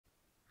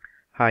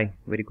Hi,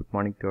 very good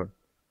morning to all.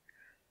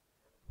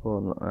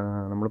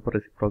 നമ്മളിപ്പോൾ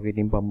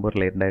reciprocating pump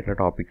related ആയിട്ടുള്ള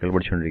ടോപ്പിക്കുകൾ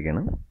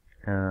പഠിച്ചുകൊണ്ടിരിക്കുകയാണ്.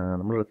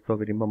 നമ്മൾ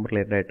റെസിപ്രോക്കേറ്റിംഗ് പമ്പ്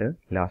റിലേറ്റഡ് ആയിട്ട്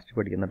ലാസ്റ്റ്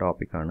പഠിക്കുന്ന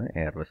ടോപ്പിക്കാണ്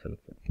എയർ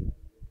വെസൽസ്.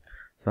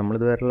 സോ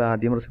നമ്മളിതുവരെ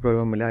ആദ്യം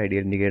റെസിപ്രോക്കേറ്റിംഗ് പമ്പിൽ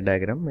ഐഡിയൽ ഇൻഡിക്കേറ്റർ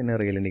ഡയഗ്രാം പിന്നെ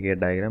real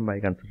indicator diagram by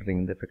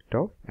considering the effect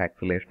of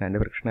acceleration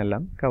and friction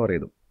എല്ലാം കവർ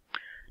ചെയ്തു.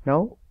 Now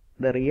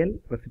the real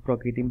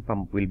reciprocating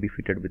pump will be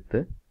fitted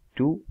with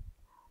 2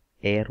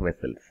 air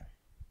vessels.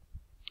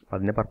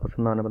 അതിൻ്റെ purpose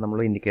എന്ന് പറഞ്ഞപ്പോൾ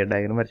നമ്മൾ indicator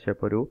diagram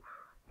വരച്ചപ്പോൾ ഒരു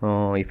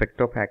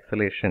effect of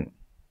acceleration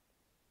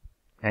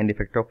and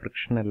effect of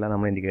friction എല്ലാം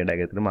നമ്മൾ indicator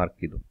ഡയഗ്രത്തിൽ mark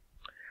ചെയ്തു.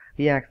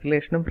 ഈ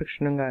ആക്സലേഷനും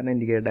ഫ്രിക്ഷനും കാരണം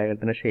ഇൻഡിക്കേറ്റർ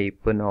ഡയഗ്രത്തിൻ്റെ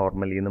ഷേപ്പ്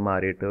നോർമലിൽ നിന്ന്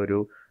മാറിയിട്ട് ഒരു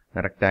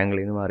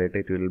റെക്റ്റാങ്കിളിൽ നിന്ന് മാറിയിട്ട്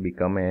it will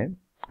become A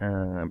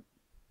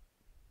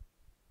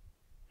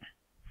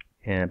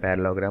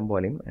parallelogram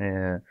പോലെയും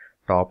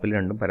ടോപ്പിൽ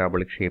രണ്ടും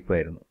പരാബോളിക് ഷേപ്പ്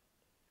ആയിരുന്നു.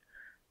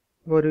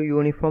 അപ്പോൾ ഒരു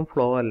യൂണിഫോം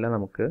ഫ്ലോ അല്ല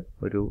നമുക്ക്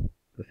ഒരു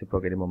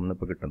റെസിപ്രോക്കേറ്റിംഗ് പമ്പിൽ നിന്ന്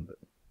ഇപ്പോൾ കിട്ടുന്നത്.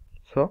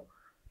 So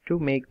to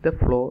make the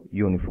flow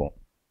uniform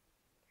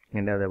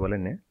അതിൻ്റെ അതേപോലെ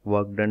തന്നെ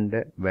വർക്ക് ഡണിൻ്റെ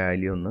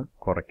വാല്യൂ ഒന്ന്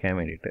കുറയ്ക്കാൻ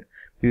വേണ്ടിയിട്ട്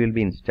we will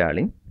be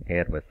installing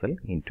air vessel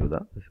in to the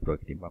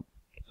reciprocating pump.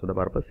 So the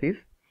purpose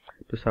is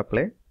to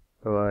supply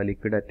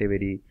liquid at a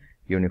very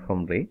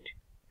uniform rate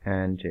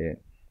and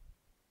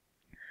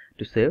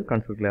to save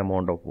considerable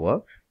amount of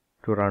work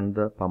to run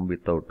the pump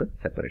without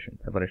separation.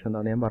 Separation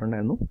എന്താണെന്ന് ഞാൻ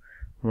പറഞ്ഞായിരുന്നു.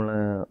 നമ്മൾ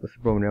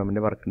reciprocating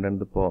പമ്പിൻ്റെ work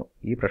ഉണ്ടായിരുന്നത് ഇപ്പോൾ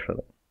ഈ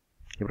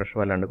pressure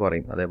വല്ലാണ്ട്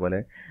കുറയും. അതേപോലെ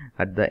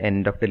at the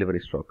end of delivery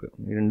stroke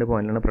ഈ 2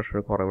 പോയിന്റിലാണ് പ്രഷർ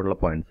കുറവുള്ള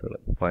പോയിന്റ്സുകൾ,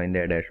 പോയിന്റ്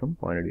എ ഡാഷും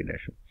പോയിന്റ് ഡി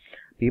ഡാഷും.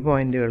 ഈ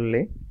പോയിന്റുകളിൽ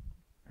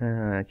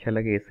ചില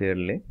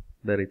കേസുകളിൽ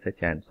there is A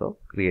chance of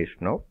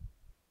creation of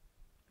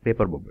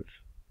paper bubbles.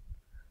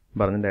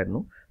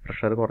 പറഞ്ഞിട്ടുണ്ടായിരുന്നു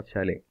പ്രഷർ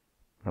കുറച്ചാലേ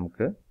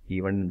നമുക്ക്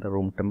ഈവൻ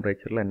റൂം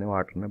ടെമ്പറേച്ചറിൽ തന്നെ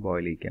വാട്ടറിനെ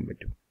ബോയിൽ ചെയ്യിക്കാൻ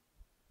പറ്റും.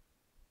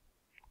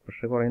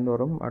 പ്രഷർ കുറയും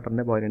തോറും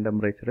വാട്ടറിൻ്റെ ബോയിലിംഗ്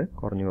ടെമ്പറേച്ചർ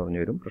കുറഞ്ഞു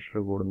വരും. പ്രഷർ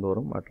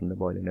കൂടുന്തോറും വാട്ടറിൻ്റെ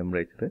ബോയിലിംഗ്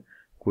ടെമ്പറേച്ചർ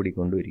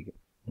കൂടിക്കൊണ്ടിരിക്കും.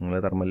 നിങ്ങൾ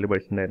തെർമലിൽ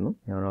പഠിച്ചിട്ടുണ്ടായിരുന്നു.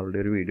 ഞാൻ ഓൾറെഡി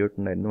ഒരു video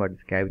ഇട്ടുണ്ടായിരുന്നു what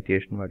is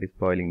cavitation what is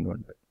boiling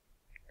എന്നുണ്ട്.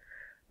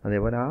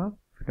 അതേപോലെ ആ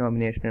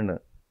കോമ്പിനേഷൻ ഉണ്ട്.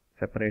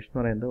 സെപ്പറേഷൻ എന്ന്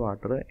പറയുന്നത്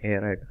വാട്ടർ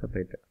എയർ ആയിട്ട്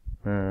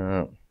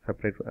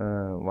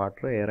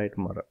വാട്ടർ എയർ ആയിട്ട്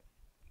മാറുക,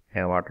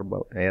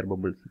 എയർ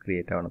ബബിൾസ്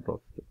ക്രിയേറ്റ് ആവുന്ന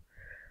പ്രോസസ്സ്.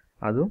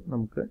 അതും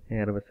നമുക്ക്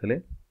എയർ വെസൽ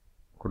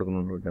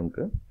കൊടുക്കുന്നതുകൊണ്ട്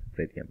നമുക്ക്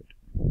സെപ്പറേറ്റ് ചെയ്യാൻ പറ്റും.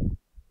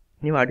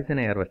 ഇനി what is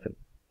N air vessel?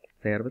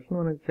 Air vessel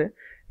എന്ന് പറഞ്ഞാൽ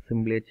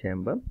simply A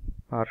chamber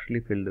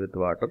partially filled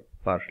with water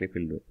partially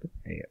filled with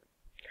air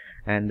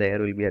and the air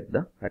will be at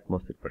the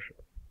atmospheric pressure.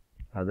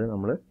 അത്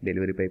നമ്മൾ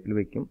ഡെലിവറി പൈപ്പിൽ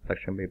വയ്ക്കും,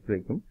 സക്ഷൻ പൈപ്പിൽ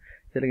വയ്ക്കും.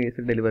 ചില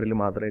കേസിൽ ഡെലിവറിയിൽ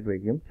മാത്രമായിട്ട്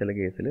വയ്ക്കും, ചില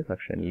കേസിൽ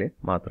സക്ഷനിൽ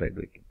മാത്രമായിട്ട്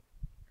വയ്ക്കും.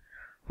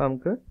 അപ്പോൾ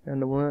നമുക്ക്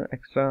 2-3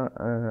 എക്സ്ട്രാ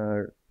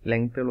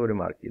ലെങ്ത്തുകൾ ഒരു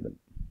മാർക്ക്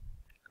ചെയ്യുന്നുണ്ട്.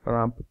 അപ്പോൾ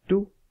അപ് ടു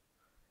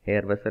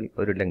എയർ വെസൽ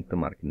ഒരു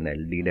ലെങ്ത്ത് മാർക്ക് ചെയ്യുന്നുണ്ട്,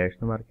 എൽ ഡി ഡാഷ്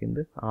എന്ന് മാർക്ക്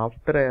ചെയ്യുന്നുണ്ട്.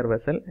 After air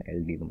vessel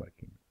L D എന്ന് മാർക്ക്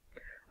ചെയ്യുന്നുണ്ട്.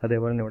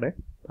 അതേപോലെ തന്നെ ഇവിടെ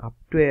up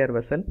to air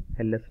vessel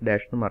L S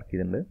dash എന്ന് മാർക്ക്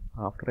ചെയ്തിട്ടുണ്ട്,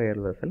 after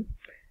air vessel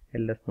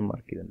L S എന്ന്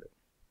മാർക്ക് ചെയ്തിട്ടുണ്ട്.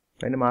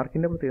 അതിൻ്റെ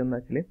മാർക്കിൻ്റെ പ്രത്യേകത എന്താ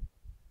വെച്ചാൽ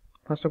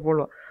ഫസ്റ്റ് ഓഫ് ഓൾ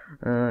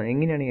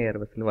എങ്ങനെയാണ് ഈ എയർ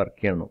വെസൽ വർക്ക്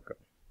ചെയ്യാൻ നോക്കുക.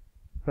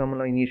 അപ്പോൾ നമ്മൾ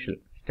ഇനീഷ്യൽ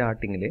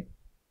സ്റ്റാർട്ടിങ്ങിൽ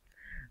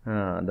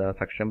the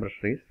suction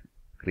pressure is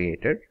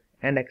created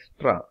and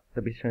extra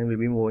the piston will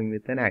be moving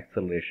with an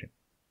acceleration.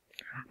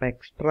 അപ്പോൾ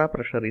extra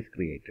pressure is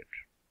created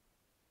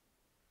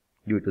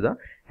due to the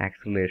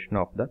acceleration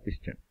of the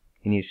piston.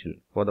 Initial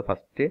for the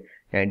first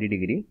 90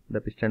 degree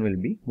the piston will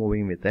be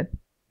moving with an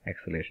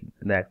acceleration.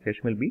 The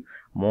acceleration will be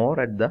more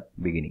at the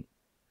beginning.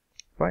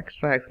 അപ്പോൾ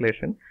extra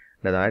acceleration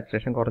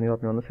acceleration കുറഞ്ഞ്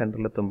വന്ന്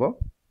സെൻറ്ററിലെത്തുമ്പോൾ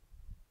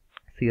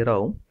 0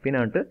 ആവും. പിന്നെ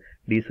എന്നിട്ട്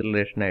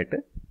ഡീസലറേഷനായിട്ട്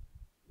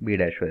B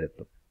dash വരെ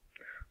എത്തും.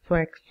 So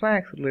extra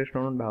acceleration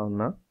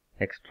ഉണ്ടാകുന്ന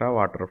extra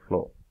water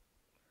flow,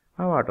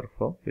 ആ water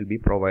flow will be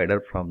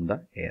provided from the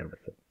air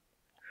vessel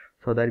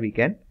so that we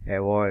can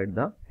avoid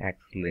the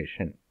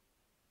acceleration.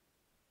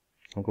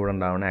 നമുക്ക് ഇവിടെ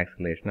ഉണ്ടാകുന്ന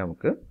ആക്സലറേഷൻ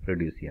നമുക്ക്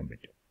റെഡ്യൂസ് ചെയ്യാൻ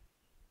പറ്റും.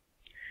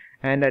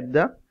 And at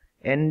the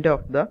end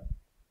of the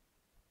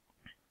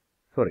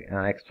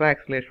extra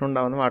acceleration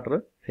ഉണ്ടാകുന്ന water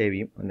save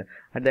ചെയ്യും.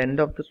 At the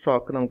end of the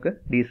stroke നമുക്ക്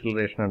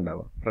deceleration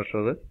ഉണ്ടാവും,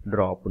 പ്രഷർ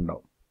ഡ്രോപ്പ്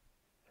ഉണ്ടാവും.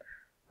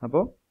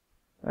 അപ്പോൾ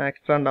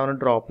എക്സ്ട്രാ ഉണ്ടാവുന്ന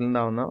ഡ്രോപ്പിൽ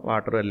ഉണ്ടാവുന്ന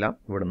വാട്ടർ എല്ലാം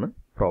ഇവിടുന്ന്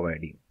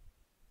പ്രൊവൈഡ് ചെയ്യും.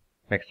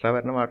 എക്സ്ട്രാ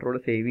വരുന്ന വാട്ടർ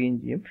ഇവിടെ സേവ് ചെയ്യുകയും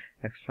ചെയ്യും.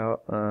 എക്സ്ട്രാ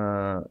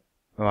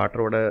വാട്ടർ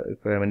ഇവിടെ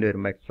റിക്വയർമെൻറ്റ്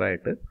വരുമ്പോൾ എക്സ്ട്രാ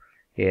ആയിട്ട്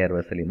എയർ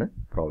വെസലിൽ നിന്ന്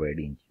പ്രൊവൈഡ്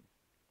ചെയ്യും ചെയ്യും.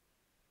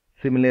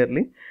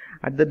 Similarly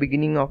at the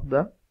beginning of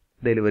the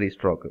delivery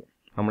stroke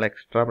നമ്മൾ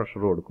എക്സ്ട്രാ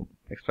പ്രഷർ കൊടുക്കും.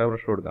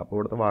 അപ്പോൾ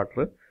ഇവിടുത്തെ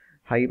വാട്ടർ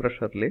ഹൈ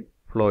പ്രഷറിൽ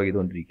ഫ്ലോ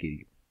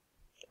ചെയ്തുകൊണ്ടിരിക്കുകയായിരിക്കും.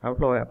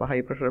 അപ്പോൾ ഹൈ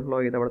പ്രഷറിൽ ഫ്ലോ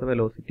ചെയ്ത് അവിടുത്തെ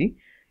വെലോസിറ്റി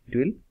ഇറ്റ്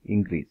വിൽ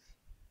ഇൻക്രീസ്.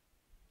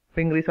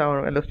 അപ്പോൾ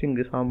വെലോസിറ്റി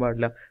ഇൻക്രീസ് ആവാൻ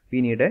പാടില്ല. We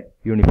need A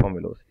uniform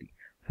velocity.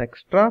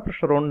 Extra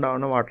pressure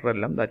ഉണ്ടാവുന്ന വാട്ടർ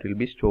എല്ലാം that will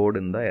be stored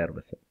in the air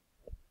vessel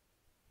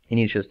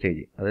initial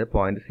stage. അത്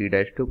point C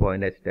dash two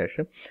point H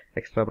dash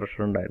extra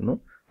pressure ഉണ്ടായിരുന്നു.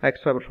 ആ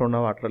extra pressure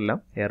ഉണ്ടാകുന്ന water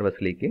എല്ലാം air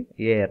വെസലിലേക്ക്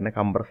ഈ എയറിനെ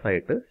compress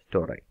ആയിട്ട്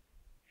സ്റ്റോറായി.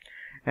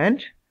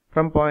 And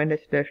from point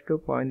H dash two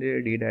point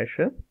D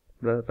dash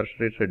the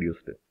pressure is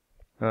reduced.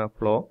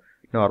 Flow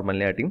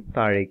നോർമലിനായിട്ടും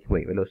താഴേക്ക്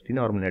പോയി, velocity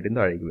നോർമലിനായിട്ടും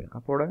താഴേക്ക് പോയി.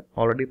 അപ്പോൾ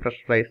ഓൾറെഡി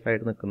പ്രഷറൈസ്ഡ്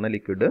ആയിട്ട് നിൽക്കുന്ന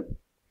liquid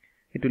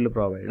it will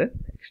provide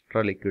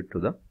extra liquid to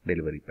the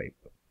delivery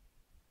pipe.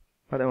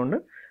 അതുകൊണ്ട്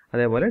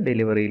അതേപോലെ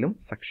ഡെലിവറിയിലും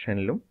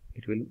സക്ഷനിലും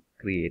it will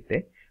create A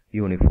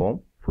uniform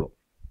flow.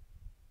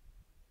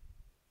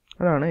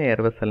 അതാണ്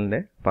എയർ വെസലിൻ്റെ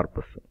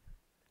പർപ്പസ്,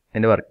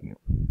 അതിൻ്റെ വർക്കിംഗ്.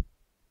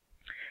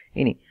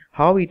 ഇനി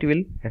how it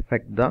will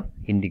effect the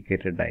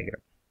indicated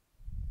diagram.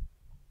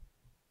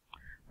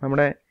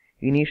 നമ്മുടെ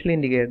ഇനീഷ്യൽ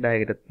ഇൻഡിക്കേറ്റഡ്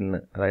ഡയഗ്രത്തിൽ നിന്ന്,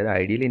 അതായത്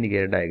ഐഡിയൽ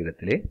ഇൻഡിക്കേറ്റഡ്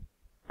ഡയഗ്രത്തിൽ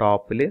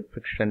ടോപ്പിൽ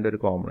ഫ്രിക്ഷൻ്റെ ഒരു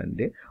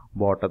കോമ്പണൻറ്റ്,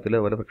 ബോട്ടത്തിൽ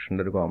അതുപോലെ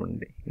ഫ്രിക്ഷൻ്റെ ഒരു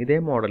കോമ്പണൻറ്റ്, ഇതേ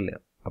മോഡലിൽ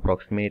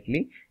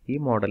അപ്രോക്സിമേറ്റ്ലി ഈ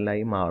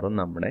മോഡലിലായി മാറും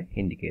നമ്മുടെ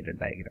ഇൻഡിക്കേറ്റഡ്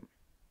ഡയഗ്രാം.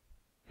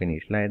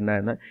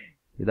 ഇനീഷ്യലായിട്ടുണ്ടായിരുന്ന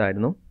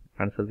ഇതായിരുന്നു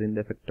considering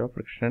the effect of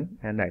friction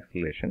and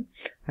acceleration.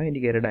 ആ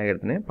ഇൻഡിക്കേറ്റഡ്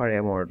ഡയഗ്രത്തിനെ പഴയ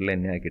മോഡലിൽ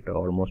തന്നെ ആക്കിയിട്ട്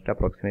ഓൾമോസ്റ്റ്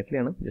അപ്രോക്സിമേറ്റ്ലി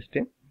ആണ്,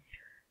 ജസ്റ്റ്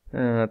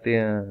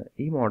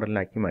ഈ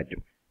മോഡലിലാക്കി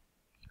മാറ്റും.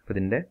 അപ്പോൾ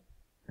ഇതിൻ്റെ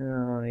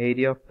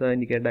area of the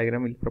indicated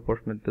diagram will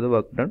proportional to the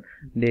work done.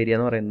 ഇതിൻ്റെ ഏരിയ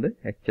എന്ന് പറയുന്നത്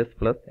HS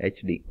പ്ലസ്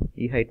HD.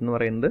 ഈ ഹൈറ്റ് എന്ന്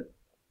പറയുന്നത്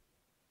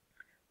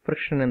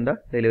friction in the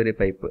delivery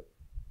pipe,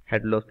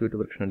 head loss due to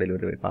friction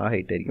delivery pipe, ആ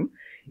ഹൈറ്റ് ആയിരിക്കും.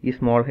 ഈ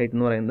സ്മോൾ ഹൈറ്റ്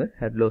എന്ന് പറയുന്നത്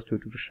head loss due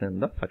to friction in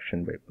the suction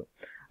pipe.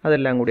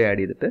 അതെല്ലാം കൂടി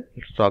ആഡ് ചെയ്തിട്ട്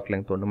സ്ട്രോക്ക്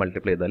ലെങ്ത് കൊണ്ട്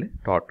മൾട്ടിപ്ലൈ ചെയ്താൽ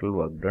ടോട്ടൽ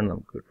വർക്ക് ഡൺ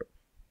നമുക്ക് കിട്ടും.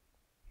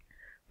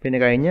 പിന്നെ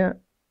കഴിഞ്ഞ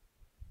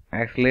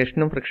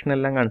ആക്സിലേഷനും ഫ്രിക്ഷനും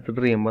എല്ലാം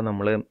കൺസിഡർ ചെയ്യുമ്പോൾ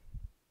നമ്മൾ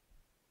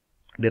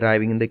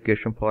deriving the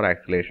equation for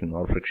acceleration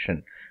or friction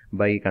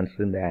by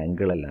considering the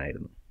angle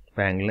എല്ലായിരുന്നു.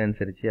 അപ്പോൾ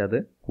ആംഗിളിനനുസരിച്ച് അത്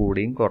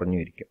കൂടിയും കുറഞ്ഞും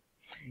ഇരിക്കും.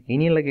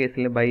 ഇനിയുള്ള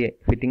കേസിൽ by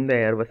fitting the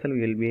air vessel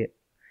will be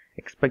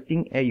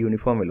expecting A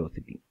uniform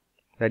velocity.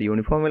 That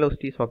uniform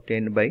velocity is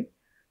obtained by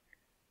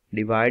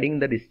dividing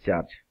the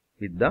discharge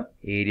with the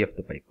area of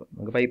the pipe.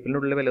 നമുക്ക് പൈപ്പിൻ്റെ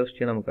ഉള്ളിലെ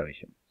വെലോസിറ്റിയാണ് നമുക്ക്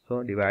ആവശ്യം. So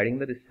dividing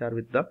the discharge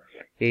with the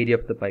area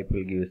of the pipe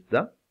will gives the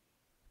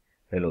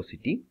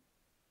velocity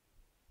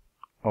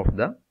of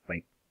the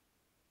pipe.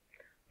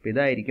 അപ്പോൾ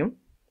ഇതായിരിക്കും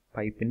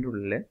പൈപ്പിൻ്റെ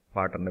ഉള്ളിലെ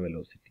വാട്ടറിൻ്റെ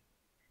velocity.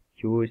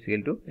 Q is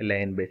equal to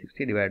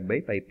ln/60 divided by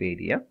pipe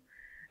area.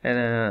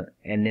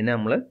 N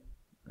നമ്മൾ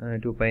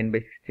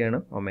 2πn/60 ആണ്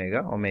ഒമേഗ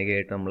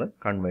ആയിട്ട് നമ്മൾ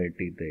കൺവേർട്ട്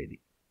ചെയ്ത് എഴുതി.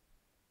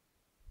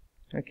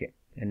 Okay,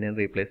 N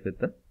replace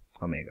with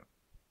omega.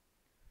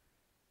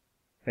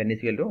 N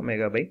is equal to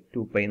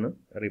ω/2π എന്ന്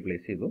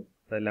റീപ്ലേസ് ചെയ്തു.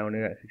 അതെല്ലാം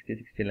കൂടി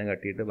 60 എല്ലാം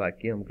കട്ട് ചെയ്തിട്ട്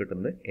ബാക്കി നമുക്ക്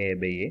കിട്ടുന്നത്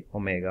A/A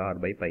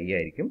ωr/π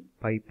ആയിരിക്കും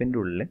പൈപ്പിൻ്റെ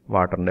ഉള്ളിലെ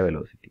വാട്ടറിൻ്റെ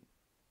വെലോസിറ്റി.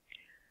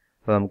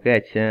 അപ്പോൾ നമുക്ക്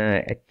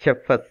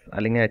HFS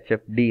അല്ലെങ്കിൽ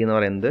HFD എന്ന്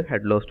പറയുന്നത്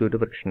head loss due to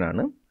friction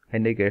ആണ്.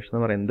 അതിൻ്റെ ഇക്വേഷൻ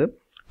എന്ന് പറയുന്നത്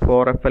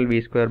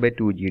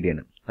 4FLV²/2GD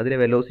ആണ്. അതിലെ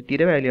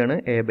വെലോസിറ്റിയുടെ വാല്യൂ ആണ്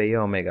A/A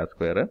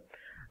ω².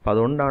 അപ്പോൾ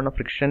അതുകൊണ്ടാണ്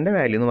ഫ്രിക്ഷൻ്റെ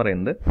വാല്യൂ എന്ന്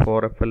പറയുന്നത്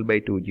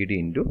 4FL/2GD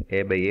ഇൻറ്റു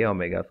A/A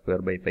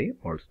ω²/π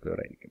ഹോൾ²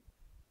 ആയിരിക്കും.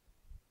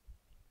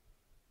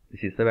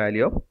 This is the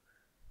value of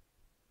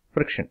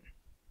friction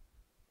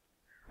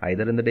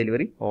either in the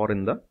delivery or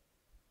in the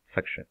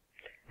suction.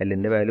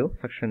 എല്ലിൻ്റെ വാല്യൂ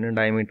സക്ഷന്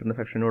ഡയമീറ്ററിന്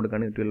സക്ഷന്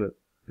കൊടുക്കുകയാണെങ്കിൽ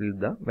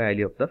the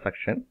value of the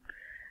suction.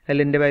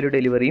 L-ന്റെ value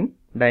ഡെലിവറിയും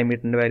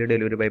ഡയമീറ്ററിൻ്റെ വാല്യൂ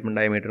ഡെലിവറി പൈപ്പും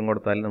ഡയമീറ്ററും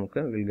കൊടുത്താൽ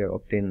നമുക്ക് will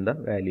obtain the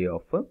value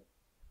of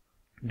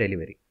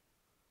delivery.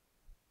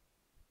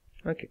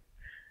 Okay,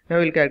 now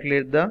we'll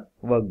calculate the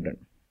work done.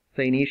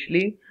 So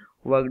initially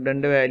work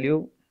done value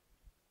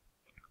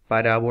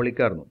parabolic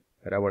ആയിരുന്നു.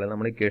 Parabola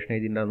നമ്മൾ equation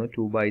എഴുതിയിട്ടുണ്ടായിരുന്നു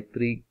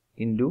 2/3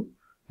 into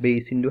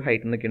base into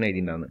height എന്നൊക്കെയാണ്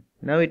എഴുതിയിട്ടുണ്ടായിരുന്നത്.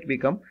 now it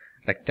become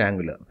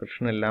rectangular.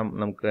 Friction എല്ലാം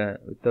നമുക്ക്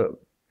വിത്ത്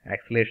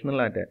acceleration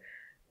എന്നുള്ള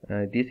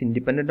it is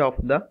independent of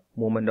the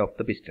movement of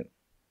the piston.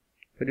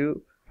 ഒരു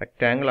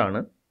rectangle ആണ്.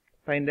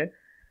 അപ്പം അതിൻ്റെ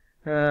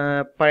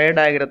പഴയ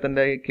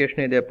ഡയഗ്രത്തിൻ്റെ ഇക്വേഷൻ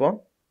എഴുതിയപ്പോൾ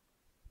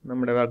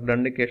നമ്മുടെ വർക്ക്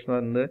ഡൺ ഇക്വേഷൻ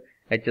പറയുന്നത്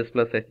HS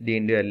plus HD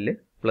into L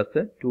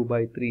plus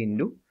 2/3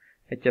 into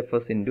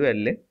HFS into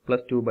L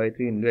plus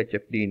 2/3 into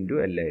HFD into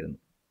L ആയിരുന്നു.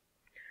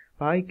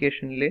 അപ്പോൾ ആ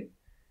ഇക്വേഷനിൽ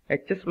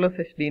HS plus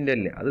HD into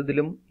L അത്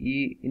ഇതിലും ഈ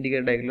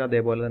ഇൻഡിക്കേറ്റർ ഡയഗ്രാമിലും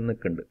അതേപോലെ തന്നെ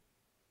നിൽക്കുന്നുണ്ട്.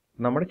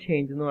 നമ്മുടെ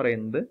ചേഞ്ച് എന്ന്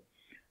പറയുന്നത്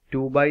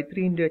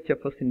 2/3 ഇൻറ്റു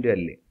HFS ഇൻറ്റു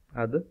L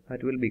അത്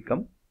that will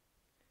become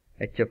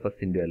HFS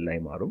into L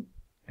ആയി മാറും.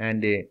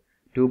 And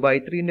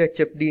 2/3 into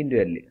HFD into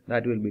L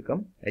that will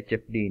become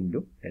HFD into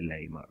L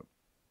ആയി മാറും.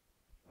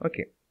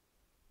 Okay,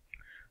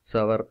 so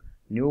our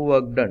new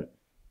work done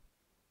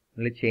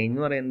അതിൽ ചേഞ്ച്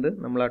എന്ന് പറയുന്നത്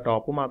നമ്മൾ ആ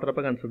ടോപ്പ് മാത്രം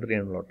ഇപ്പോൾ കൺസിഡർ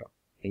ചെയ്യണല്ലോ കേട്ടോ.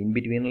 ഇൻ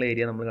ബിറ്റ്വീനുള്ള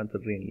ഏരിയ നമ്മൾ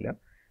കൺസിഡർ ചെയ്യുന്നില്ല.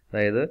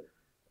 അതായത്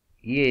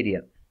ഈ ഏരിയ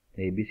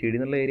ABCD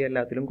എന്നുള്ള ഏരിയ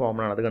എല്ലാത്തിലും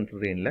കോമൺ ആണ്, അത്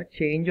കൺസിഡർ ചെയ്യുന്നില്ല.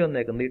 ചേഞ്ച്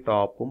വന്നേക്കുന്നത് ഈ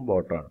ടോപ്പും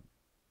ബോട്ടമാണ്.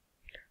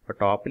 അപ്പോൾ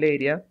ടോപ്പിലെ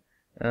ഏരിയ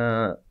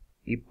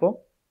ഇപ്പോൾ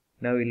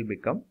now will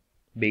become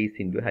base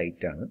into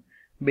height ആണ്.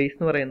 ബേസ്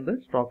എന്ന് പറയുന്നത്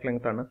സ്ട്രോക്ക്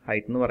ലെങ്ത് ആണ്.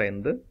 ഹൈറ്റ് എന്ന്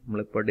പറയുന്നത്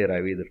നമ്മളിപ്പോൾ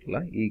ഡിറൈവ് ചെയ്തിട്ടുള്ള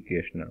ഈ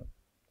ഇക്വേഷനാണ്,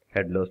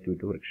 head loss due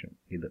to friction.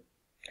 ഇത്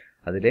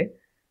അതിലെ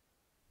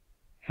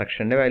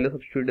സക്ഷൻ്റെ വാല്യൂ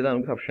സബ്സ്റ്റിറ്റ്യൂട്ട് ചെയ്താൽ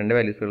നമുക്ക് സക്ഷൻ്റെ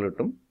വാല്യൂസുകൾ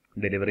കിട്ടും,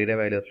 ഡെലിവറിയുടെ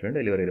വാല്യൂ സബ്സ്റ്റിറ്റ്യൂട്ട്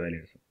ഡെലിവറിയുടെ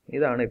വാല്യൂസ്.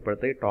 ഇതാണ്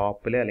ഇപ്പോഴത്തെ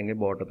ടോപ്പിലെ അല്ലെങ്കിൽ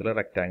ബോട്ടത്തിലെ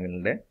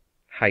റെക്റ്റാങ്കിളിൻ്റെ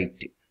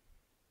ഹൈറ്റ്.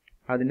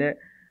 അതിൻ്റെ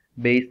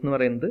ബേസ് എന്ന്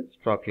പറയുന്നത്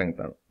സ്ട്രോക്ക്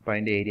ലെങ്ത് ആണ്. അപ്പോൾ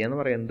അതിൻ്റെ ഏരിയ എന്ന്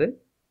പറയുന്നത്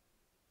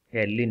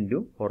L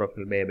ഇൻറ്റു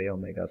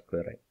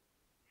 4FL/A/ω² ആയി.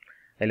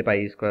 അതിൽ π²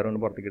 കൊണ്ട്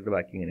പുറത്തേക്കിട്ട്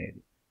ബാക്കി ഇങ്ങനെ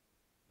എഴുതി.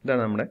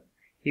 ഇതാണ് നമ്മുടെ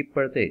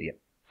ഇപ്പോഴത്തെ ഏരിയ.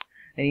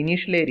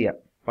 ഇനീഷ്യൽ ഏരിയ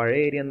പഴയ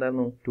ഏരിയ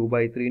എന്തായിരുന്നു?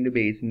 2/3 ഇൻറ്റു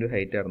ബേസ് ഇൻറ്റു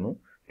ഹൈറ്റ് ആയിരുന്നു.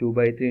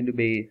 2/3 ഇൻറ്റു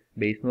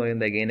ബേസ് എന്ന്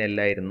പറയുന്നത് അഗെയിൻ L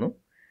ആയിരുന്നു.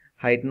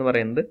 ഹൈറ്റ് എന്ന്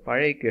പറയുന്നത്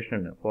പഴയ ഇക്വേഷൻ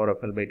ഉണ്ട്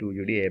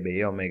 4FL/2GD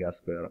A/A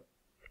ω².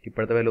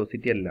 ഇപ്പോഴത്തെ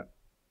വെലോസിറ്റി അല്ല,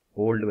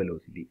 old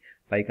velocity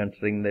by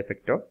considering the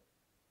effect of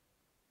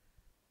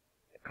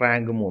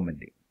crank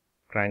movement.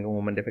 Crank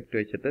movement effect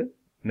വെച്ചിട്ട്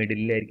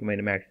മിഡിലായിരിക്കും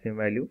അതിൻ്റെ മാക്സിമം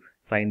വാല്യൂ,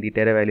 സൈൻ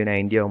തീറ്റയുടെ വാല്യൂ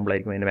 90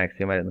 ആകുമ്പോഴായിരിക്കും അതിൻ്റെ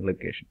മാക്സിമം വാല്യൂ എന്നുള്ള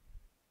ഇക്വേഷൻ.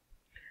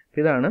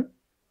 ഇതാണ്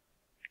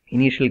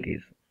ഇനീഷ്യൽ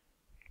കേസ്.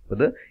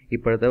 ഇത്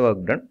ഇപ്പോഴത്തെ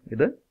വർക്ക് ഡൺ,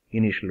 ഇത്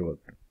initial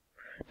work done.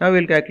 Now we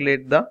will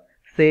calculate the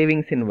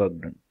savings in work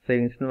done.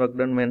 Savings in work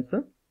done means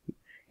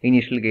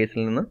initial കേസിൽ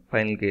നിന്ന്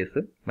ഫൈനൽ കേസ്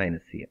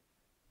മൈനസ് ചെയ്യാം.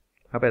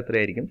 അപ്പോൾ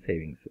എത്രയായിരിക്കും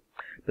സേവിങ്സ്?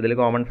 ഇതിൽ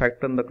കോമൺ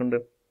ഫാക്ടർ എന്തൊക്കെ ഉണ്ട്?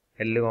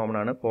 എൽ കോമൺ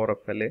ആണ്,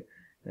 4FL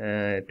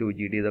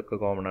 2GD ഇതൊക്കെ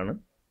കോമൺ ആണ്,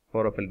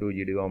 4FL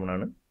 2GD കോമൺ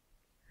ആണ്,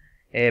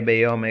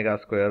 A/ω²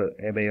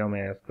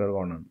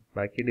 കോമൺ ആണ്.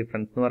 ബാക്കി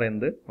ഡിഫറൻസ് എന്ന്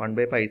പറയുന്നത്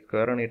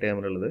 1/π² ആണ് ഈ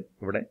ടേമിലുള്ളത്,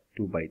 ഇവിടെ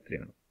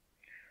 2/3 ആണ്.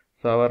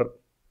 So our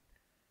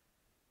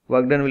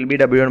work done will be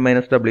W1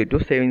 minus W2.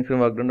 Savings in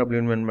work done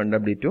W1 minus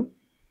W2.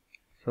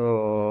 So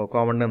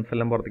common terms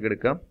എല്ലാം പുറത്തേക്ക്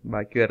എടുക്കാം.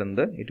 ബാക്കി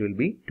വരുന്നത് it will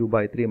be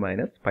 2/3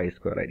 minus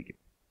π² ആയിരിക്കും.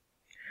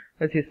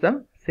 This is the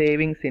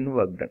savings in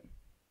work done.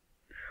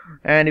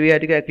 And we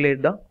have to calculate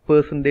the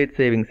percentage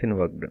savings in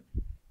work done.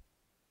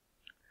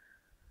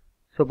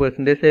 So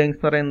percentage savings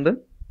എന്ന് പറയുന്നത്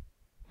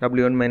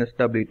W1 minus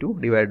W2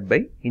 divided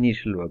by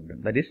initial work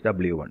done. That is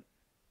W1.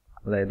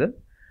 അതായത്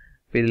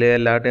ഇപ്പോൾ ഇതിലെ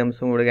എല്ലാ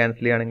ടേംസും കൂടെ cancel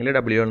ചെയ്യുകയാണെങ്കിൽ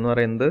W1 എന്ന്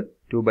പറയുന്നത്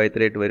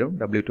 2/3 ആയിട്ട് വരും,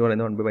 W2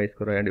 പറയുന്നത്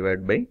 1/π²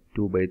 ഡിവൈഡ് ബൈ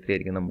 2/3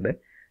 ആയിരിക്കും നമ്മുടെ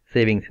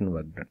സേവിങ്സ് ഇൻ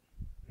വർക്ക് ഡൺ.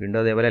 വീണ്ടും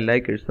അതേപോലെ എല്ലാ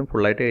ഇക്വേഷൻസും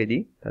ഫുള്ളായിട്ട് എഴുതി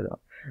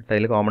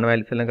അതിൽ കോമൺ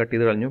വാല്യൂസ് എല്ലാം കട്ട്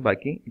ചെയ്ത് കളഞ്ഞു.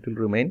 ബാക്കി it will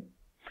remain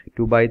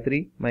 2/3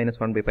 minus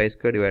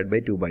 1/π² divided by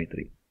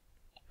 2/3.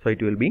 So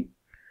it will be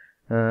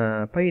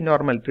pi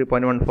normal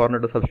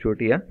 3.14 to substitute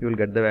ചെയ്യുക, you will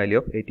get the value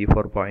of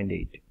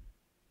 84.8.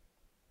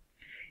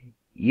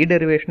 ഈ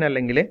ഡെറിവേഷൻ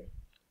അല്ലെങ്കിൽ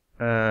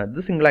ഇത്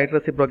സിംഗിൾ ആയിട്ട്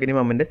reciprocating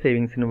മമ്മിൻ്റെ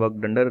savings in work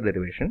done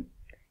derivation,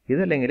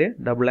 ഇതല്ലെങ്കിൽ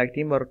double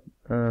active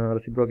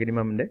reciprocating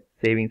മമ്മിൻ്റെ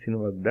savings in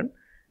work done,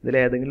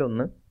 ഇതിലേതെങ്കിലും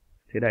ഒന്ന്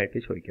സ്ഥിരമായിട്ട്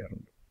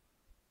ചോദിക്കാറുണ്ട്.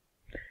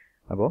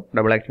 അപ്പോൾ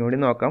ഡബിൾ ആക്റ്റിംഗ് കൂടി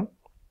നോക്കാം.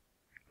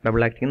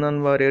 ഡബിൾ ആക്റ്റിംഗ് എന്ന്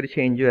പറയുമ്പോൾ ഒരേ ഒരു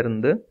ചേഞ്ച്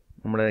വരുന്നത്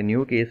നമ്മുടെ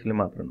ന്യൂ കേസിൽ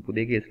മാത്രമാണ്,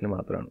 പുതിയ കേസിൽ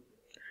മാത്രമാണ്.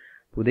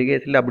 പുതിയ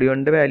കേസിൽ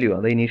W1ൻ്റെ വാല്യൂ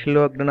അത് ഇനീഷ്യൽ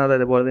വർക്ക് ഡൺ അത്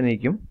അതേപോലെ തന്നെ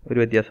ഇരിക്കും, ഒരു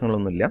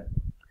വ്യത്യാസങ്ങളൊന്നുമില്ല.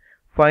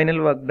 ഫൈനൽ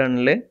വർക്ക്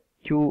ഡണ്ണിൽ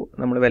Q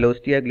നമ്മൾ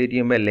വെലോസിറ്റി കാൽക്കുലേറ്റ്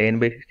ചെയ്യുമ്പോൾ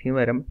LAN/60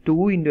 വരാം, 2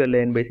 ×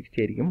 LAN/60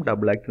 ആയിരിക്കും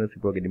ഡബിൾ ആക്റ്റിംഗ്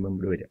റെസിപ്രോക്കേറ്റിംഗ്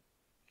മമ്മിൽ വരിക.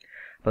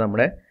 അപ്പോൾ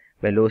നമ്മുടെ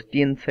വെലോസിറ്റി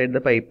ഇൻസൈഡ് ദ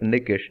പൈപ്പിൻ്റെ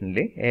ഇക്വേഷനിൽ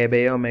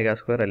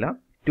A/ω² അല്ല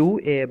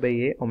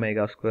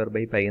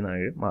 2A/ω²/π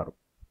എന്നാണ് മാറും.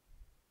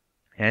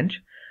 ആൻഡ്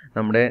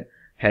നമ്മുടെ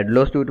head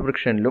loss due to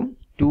ഫ്രിക്ഷനിലും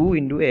 2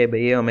 ×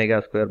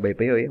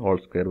 A/ω²/π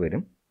ഹോൾ²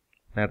 വരും.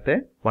 നേരത്തെ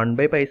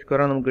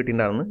 1/π² നമുക്ക്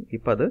കിട്ടിയിട്ടുണ്ടായിരുന്നു,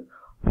 ഇപ്പോൾ അത്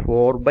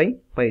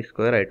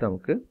 4/π² ആയിട്ട്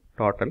നമുക്ക്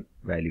ടോട്ടൽ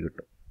വാല്യൂ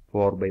കിട്ടും.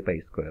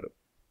 4/π².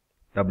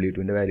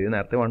 W2ൻ്റെ വാല്യൂ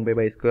നേരത്തെ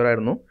 1/π²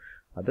 ആയിരുന്നു,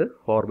 അത്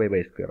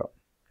 4/π² ആവും.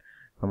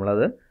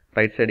 നമ്മളത്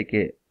റൈറ്റ്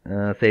സൈഡിലേക്ക്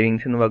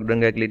savings in work done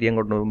calculate ചെയ്യാൻ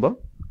കൊണ്ടുപോകുമ്പോൾ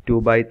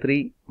 2/3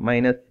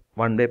 മൈനസ്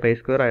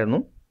 1/π² ആയിരുന്നു.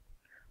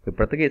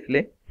 ഇപ്പോഴത്തെ കേസിൽ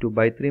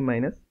 2/3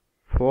 മൈനസ്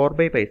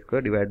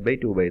 4/π² ഡിവൈഡ് ബൈ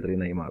 2/3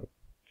 എന്നായി മാറും.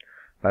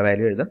 അപ്പോൾ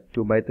വാല്യൂ എഴുതാം,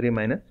 2/3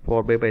 minus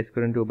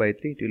 4/π² in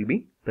 2/3 it will be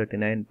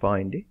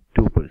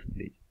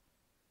 39.2%.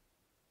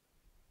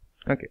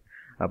 Okay,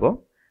 അപ്പോൾ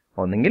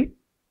ഒന്നെങ്കിൽ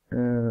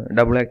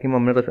double active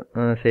മമ്മിൻ്റെ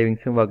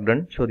savings in work done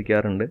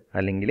ചോദിക്കാറുണ്ട്,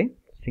 അല്ലെങ്കിൽ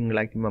single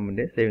active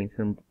മമ്മിൻ്റെ savings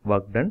in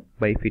work done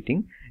by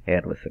fitting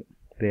air vessel.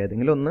 ഇത്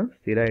ഏതെങ്കിലും ഒന്ന്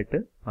സ്ഥിരമായിട്ട്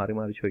മാറി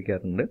മാറി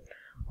ചോദിക്കാറുണ്ട്.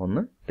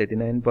 ഒന്ന്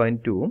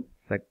 39.2ഉം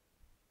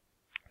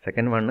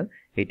സെക്കൻഡ് വണ്ണ്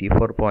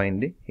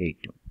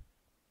 84.8ഉം.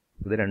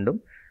 ഇത് രണ്ടും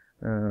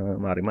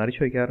മാറി മാറി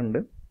ചോദിക്കാറുണ്ട്,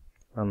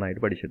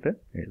 നന്നായിട്ട് പഠിച്ചിട്ട്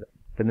എഴുതാം.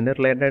 അപ്പോൾ ഇതിൻ്റെ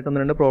റിലേറ്റഡ് ആയിട്ട്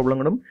ഒന്ന് രണ്ട്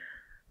പ്രോബ്ലങ്ങളും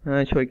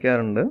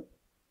ചോദിക്കാറുണ്ട്.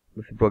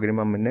 റെസിപ്രോക്കേറ്റിംഗ്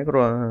മമ്മിൻ്റെ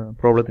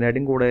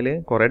പ്രോബ്ലത്തിനായിട്ടും കൂടുതൽ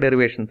കുറേ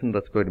ഡെറിവേഷൻസ് ഉണ്ട്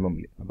റെസിപ്രോക്കേറ്റിംഗ്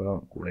മമ്മിൽ. അപ്പോൾ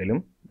കൂടുതലും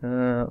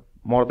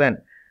മോർ ദാൻ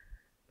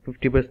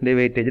 50%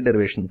 വെയിറ്റേജ്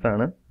ഡെറിവേഷൻസ്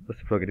ആണ്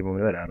റെസിപ്രോക്കേറ്റിംഗ്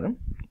മമ്മിൽ വരാറ്.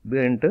 ഇത്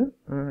കഴിഞ്ഞിട്ട്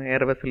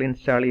എയർ വെസൽ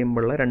ഇൻസ്റ്റാൾ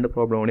ചെയ്യുമ്പോഴുള്ള 2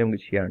 പ്രോബ്ലം കൂടി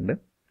നമുക്ക് ചെയ്യാറുണ്ട്.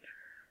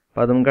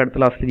 അപ്പോൾ അത് നമുക്ക് അടുത്ത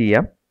ക്ലാസ്സിൽ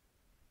ചെയ്യാം.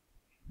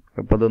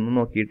 അപ്പോൾ അതൊന്ന്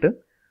നോക്കിയിട്ട്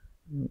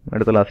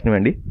അടുത്ത ക്ലാസ്സിന്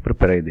വേണ്ടി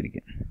പ്രിപ്പയർ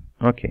ചെയ്തിരിക്കാം.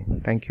 Okay,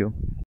 thank you.